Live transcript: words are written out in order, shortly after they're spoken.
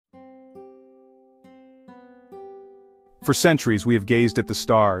For centuries we have gazed at the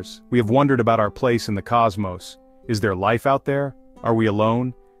stars, we have wondered about our place in the cosmos. Is there life out there? Are we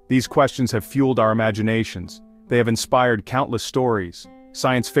alone? These questions have fueled our imaginations. They have inspired countless stories.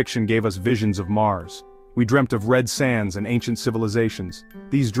 Science fiction gave us visions of Mars. We dreamt of red sands and ancient civilizations.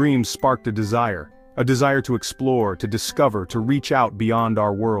 These dreams sparked a desire to explore, to discover, to reach out beyond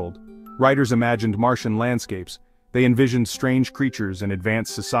our world. Writers imagined Martian landscapes. They envisioned strange creatures and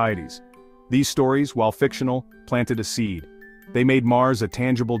advanced societies. These stories, while fictional, planted a seed. They made Mars a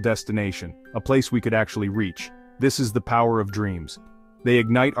tangible destination, a place we could actually reach. This is the power of dreams. They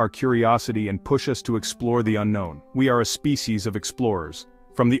ignite our curiosity and push us to explore the unknown. We are a species of explorers.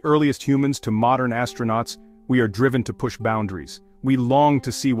 From the earliest humans to modern astronauts, we are driven to push boundaries. We long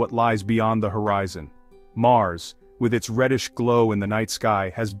to see what lies beyond the horizon. Mars, with its reddish glow in the night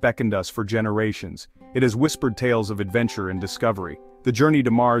sky, has beckoned us for generations. It has whispered tales of adventure and discovery. The journey to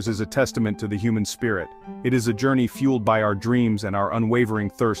Mars is a testament to the human spirit. It is a journey fueled by our dreams and our unwavering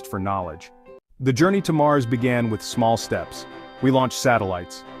thirst for knowledge. The journey to Mars began with small steps. We launched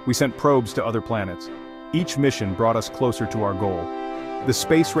satellites. We sent probes to other planets. Each mission brought us closer to our goal. The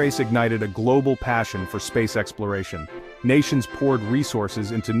space race ignited a global passion for space exploration. Nations poured resources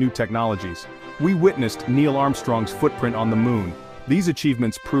into new technologies. We witnessed Neil Armstrong's footprint on the moon. These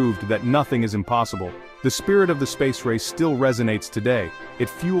achievements proved that nothing is impossible. The spirit of the space race still resonates today. It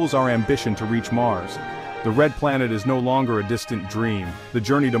fuels our ambition to reach Mars. The red planet is no longer a distant dream. The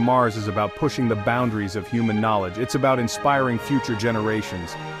journey to Mars is about pushing the boundaries of human knowledge. It's about inspiring future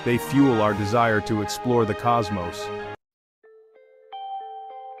generations. They fuel our desire to explore the cosmos.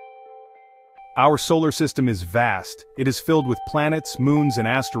 Our solar system is vast. It is filled with planets, moons, and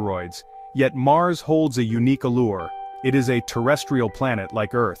asteroids. Yet Mars holds a unique allure. It is a terrestrial planet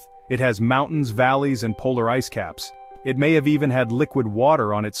like Earth. It has mountains, valleys, and polar ice caps. It may have even had liquid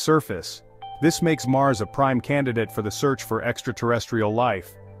water on its surface. This makes Mars a prime candidate for the search for extraterrestrial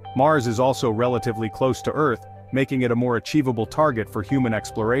life. Mars is also relatively close to Earth, making it a more achievable target for human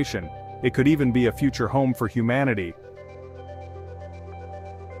exploration. It could even be a future home for humanity.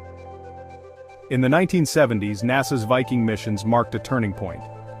 In the 1970s, NASA's Viking missions marked a turning point.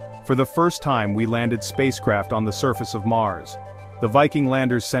 For the first time, we landed spacecraft on the surface of Mars. The Viking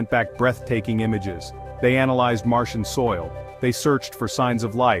landers sent back breathtaking images. They analyzed Martian soil. They searched for signs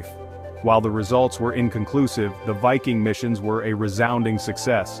of life. While the results were inconclusive, the Viking missions were a resounding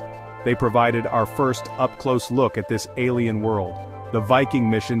success. They provided our first up-close look at this alien world. The Viking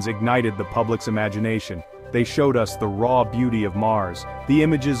missions ignited the public's imagination. They showed us the raw beauty of Mars. The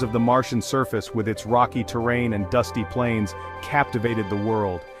images of the Martian surface with its rocky terrain and dusty plains captivated the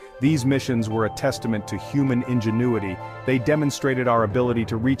world. These missions were a testament to human ingenuity. They demonstrated our ability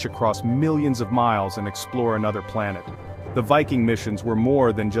to reach across millions of miles and explore another planet. The Viking missions were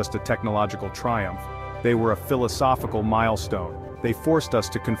more than just a technological triumph. They were a philosophical milestone. They forced us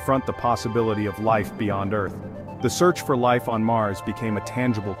to confront the possibility of life beyond Earth. The search for life on Mars became a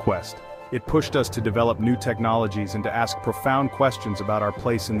tangible quest. It pushed us to develop new technologies and to ask profound questions about our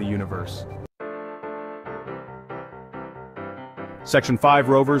place in the universe. Section 5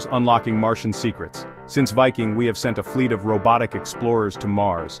 Rovers Unlocking Martian Secrets. Since Viking, we have sent a fleet of robotic explorers to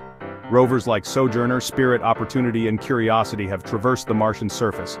Mars. Rovers like Sojourner, Spirit, Opportunity, and Curiosity have traversed the Martian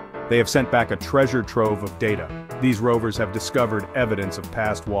surface. They have sent back a treasure trove of data. These rovers have discovered evidence of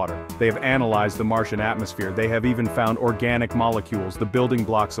past water. They have analyzed the Martian atmosphere. They have even found organic molecules, the building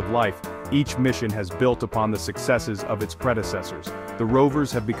blocks of life. Each mission has built upon the successes of its predecessors. The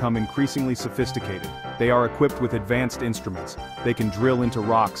rovers have become increasingly sophisticated. They are equipped with advanced instruments. They can drill into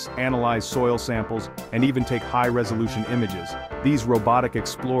rocks, analyze soil samples, and even take high-resolution images. These robotic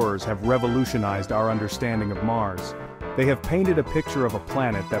explorers have revolutionized our understanding of Mars. They have painted a picture of a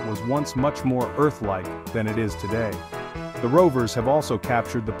planet that was once much more Earth-like than it is today. The rovers have also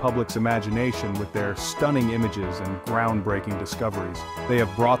captured the public's imagination with their stunning images and groundbreaking discoveries. They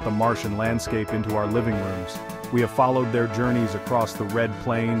have brought the Martian landscape into our living rooms. We have followed their journeys across the red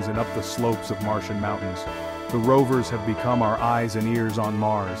plains and up the slopes of Martian mountains. The rovers have become our eyes and ears on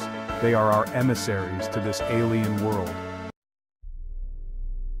Mars. They are our emissaries to this alien world.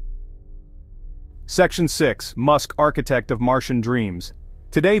 Section 6 Musk, Architect of Martian Dreams.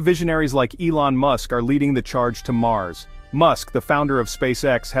 Today, visionaries like Elon Musk are leading the charge to Mars. Musk, the founder of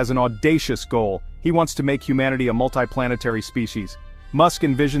SpaceX, has an audacious goal. He wants to make humanity a multiplanetary species. Musk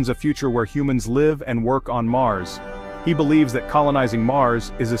envisions a future where humans live and work on Mars. He believes that colonizing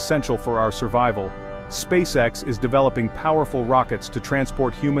Mars is essential for our survival. SpaceX is developing powerful rockets to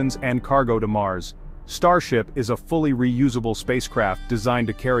transport humans and cargo to Mars. Starship is a fully reusable spacecraft designed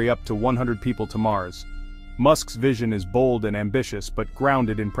to carry up to 100 people to Mars. Musk's vision is bold and ambitious but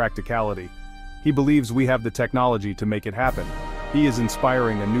grounded in practicality. He believes we have the technology to make it happen. He is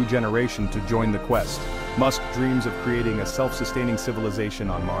inspiring a new generation to join the quest. Musk dreams of creating a self-sustaining civilization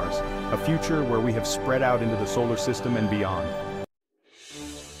on Mars, a future where we have spread out into the solar system and beyond.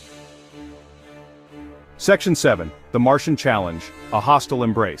 Section 7. The Martian Challenge, a hostile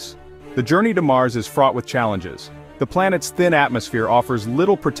embrace. The journey to Mars is fraught with challenges. The planet's thin atmosphere offers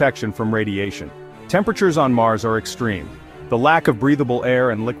little protection from radiation. Temperatures on Mars are extreme. The lack of breathable air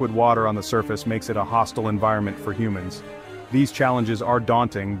and liquid water on the surface makes it a hostile environment for humans. These challenges are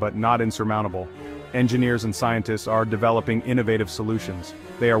daunting but not insurmountable. Engineers and scientists are developing innovative solutions.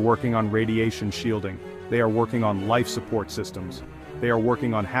 They are working on radiation shielding. They are working on life support systems. They are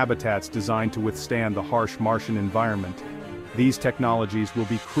working on habitats designed to withstand the harsh Martian environment. These technologies will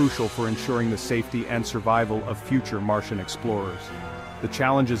be crucial for ensuring the safety and survival of future Martian explorers. The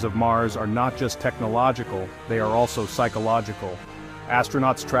challenges of Mars are not just technological, they are also psychological.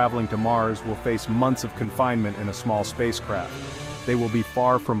 Astronauts traveling to Mars will face months of confinement in a small spacecraft. They will be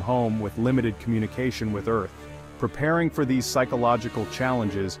far from home with limited communication with Earth. Preparing for these psychological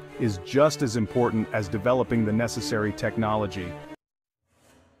challenges is just as important as developing the necessary technology.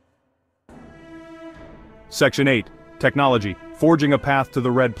 Section 8. Technology, forging a path to the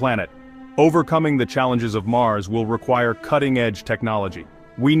Red Planet. Overcoming the challenges of Mars will require cutting-edge technology.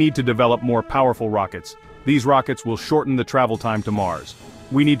 We need to develop more powerful rockets. These rockets will shorten the travel time to Mars.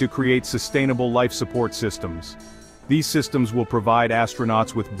 We need to create sustainable life support systems. These systems will provide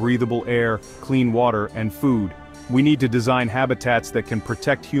astronauts with breathable air, clean water, and food. We need to design habitats that can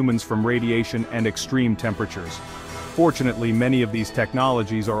protect humans from radiation and extreme temperatures. Fortunately, many of these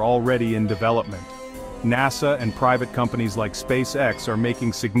technologies are already in development. NASA and private companies like SpaceX are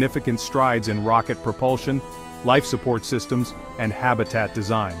making significant strides in rocket propulsion, life support systems, and habitat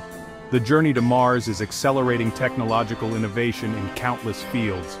design. The journey to Mars is accelerating technological innovation in countless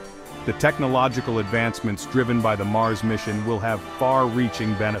fields. The technological advancements driven by the Mars mission will have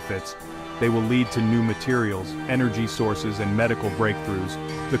far-reaching benefits. They will lead to new materials, energy sources, and medical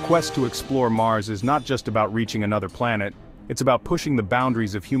breakthroughs. The quest to explore Mars is not just about reaching another planet, it's about pushing the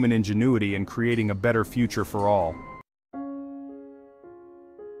boundaries of human ingenuity and creating a better future for all.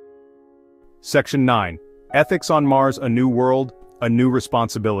 Section 9. Ethics on Mars: A New World, a New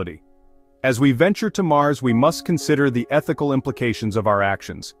Responsibility. As we venture to Mars, we must consider the ethical implications of our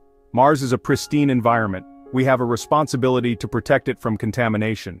actions. Mars is a pristine environment. We have a responsibility to protect it from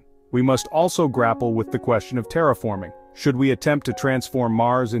contamination. We must also grapple with the question of terraforming. Should we attempt to transform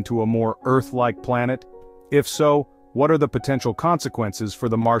Mars into a more Earth-like planet? If so, what are the potential consequences for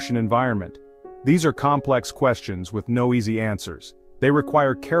the Martian environment? These are complex questions with no easy answers. They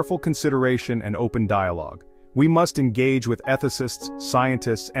require careful consideration and open dialogue. We must engage with ethicists,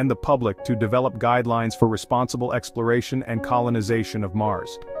 scientists, and the public to develop guidelines for responsible exploration and colonization of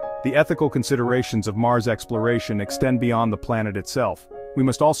Mars. The ethical considerations of Mars exploration extend beyond the planet itself. We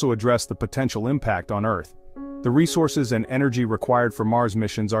must also address the potential impact on Earth. The resources and energy required for Mars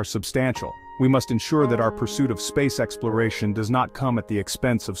missions are substantial. We must ensure that our pursuit of space exploration does not come at the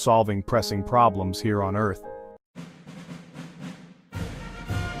expense of solving pressing problems here on Earth.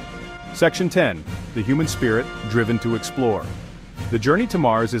 Section 10. The Human Spirit, Driven to Explore. The journey to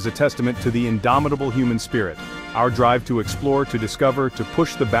Mars is a testament to the indomitable human spirit. Our drive to explore, to discover, to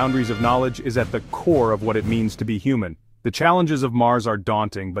push the boundaries of knowledge is at the core of what it means to be human. The challenges of Mars are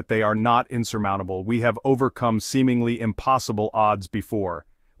daunting, but they are not insurmountable. We have overcome seemingly impossible odds before.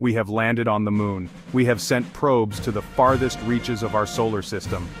 We have landed on the moon. We have sent probes to the farthest reaches of our solar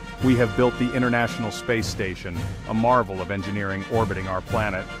system. We have built the International Space Station, a marvel of engineering orbiting our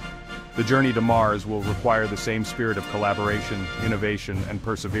planet. The journey to Mars will require the same spirit of collaboration, innovation, and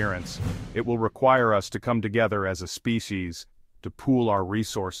perseverance. It will require us to come together as a species, to pool our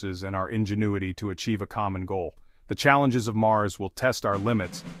resources and our ingenuity to achieve a common goal. The challenges of Mars will test our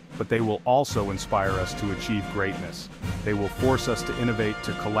limits, but they will also inspire us to achieve greatness. They will force us to innovate,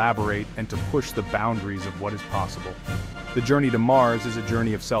 to collaborate, and to push the boundaries of what is possible. The journey to Mars is a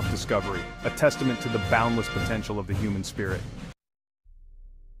journey of self-discovery, a testament to the boundless potential of the human spirit.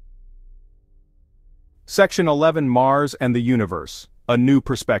 Section 11. Mars and the Universe, a New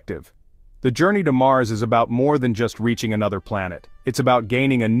Perspective. The journey to Mars is about more than just reaching another planet. It's about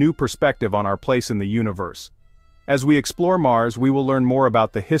gaining a new perspective on our place in the universe. As we explore Mars, we will learn more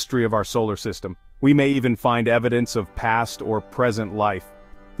about the history of our solar system. We may even find evidence of past or present life.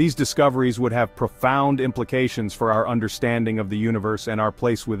 These discoveries would have profound implications for our understanding of the universe and our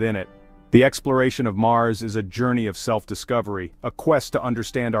place within it. The exploration of Mars is a journey of self-discovery, a quest to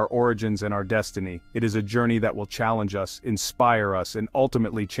understand our origins and our destiny. It is a journey that will challenge us, inspire us, and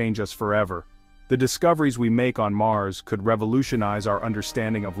ultimately change us forever. The discoveries we make on Mars could revolutionize our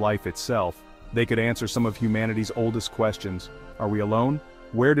understanding of life itself. They could answer some of humanity's oldest questions. Are we alone?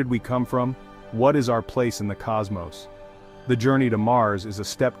 Where did we come from? What is our place in the cosmos? The journey to Mars is a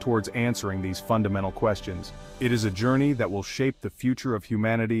step towards answering these fundamental questions. It is a journey that will shape the future of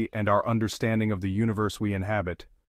humanity and our understanding of the universe we inhabit.